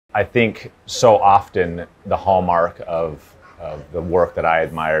I think so often the hallmark of the work that I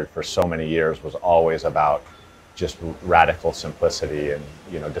admired for so many years was always about just radical simplicity and,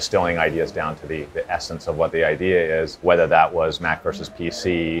 distilling ideas down to the essence of what the idea is, whether that was Mac versus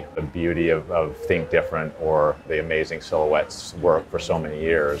PC, the beauty of Think Different, or the amazing Silhouette's work for so many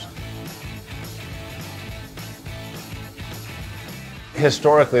years.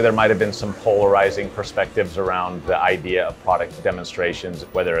 Historically, there might have been some polarizing perspectives around the idea of product demonstrations,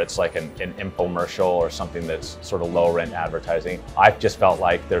 whether it's like an infomercial or something that's sort of low-rent advertising. I've just felt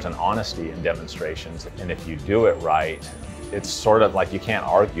like there's an honesty in demonstrations, and if you do it right, it's sort of like you can't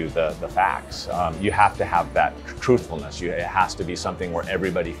argue the facts. You have to have that truthfulness. It has to be something where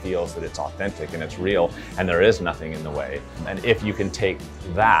everybody feels that it's authentic and it's real and there is nothing in the way. And if you can take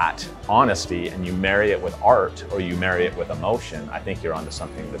that honesty and you marry it with art or you marry it with emotion, I think you're onto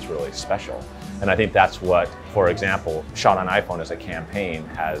something that's really special. And I think that's what, for example, Shot on iPhone as a campaign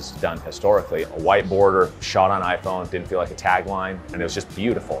has done historically. A white border, shot on iPhone, didn't feel like a tagline, and it was just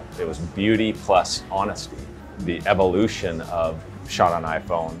beautiful. It was beauty plus honesty. The evolution of Shot on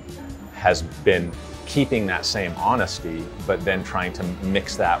iPhone has been keeping that same honesty, but then trying to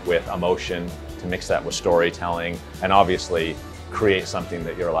mix that with emotion, to mix that with storytelling, and obviously create something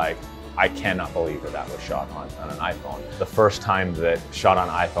that you're like, I cannot believe that was shot on an iPhone. The first time that Shot on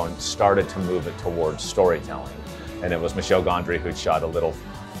iPhone started to move it towards storytelling, and it was Michel Gondry who'd shot a little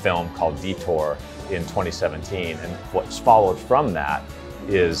film called Detour in 2017, and what's followed from that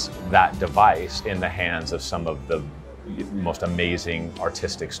is that device in the hands of some of the most amazing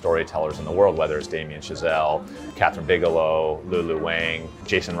artistic storytellers in the world, whether it's Damien Chazelle, Catherine Bigelow, Lulu Wang,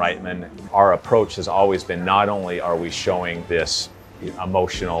 Jason Reitman. Our approach has always been, not only are we showing this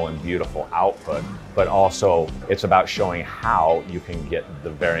emotional and beautiful output, but also it's about showing how you can get the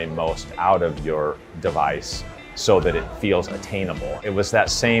very most out of your device so that it feels attainable. It was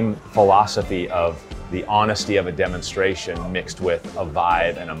that same philosophy of the honesty of a demonstration mixed with a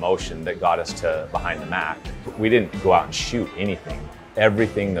vibe and emotion that got us to Behind the Mac. We didn't go out and shoot anything.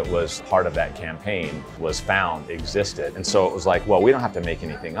 Everything that was part of that campaign was found, existed. And so it was like, well, we don't have to make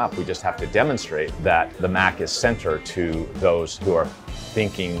anything up. We just have to demonstrate that the Mac is center to those who are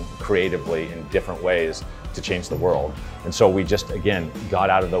thinking creatively in different ways to change the world. And so we just, again,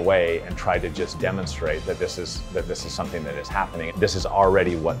 got out of the way and tried to just demonstrate that this is something that is happening. This is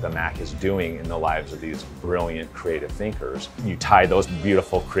already what the Mac is doing in the lives of these brilliant creative thinkers. You tie those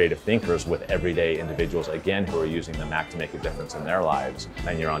beautiful creative thinkers with everyday individuals, again, who are using the Mac to make a difference in their lives,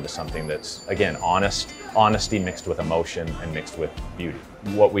 and you're onto something that's, again, honesty mixed with emotion and mixed with beauty.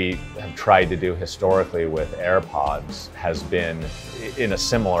 What we have tried to do historically with AirPods has been, in a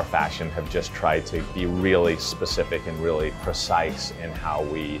similar fashion, have just tried to be really specific and really precise in how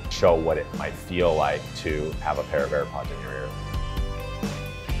we show what it might feel like to have a pair of AirPods in your ear.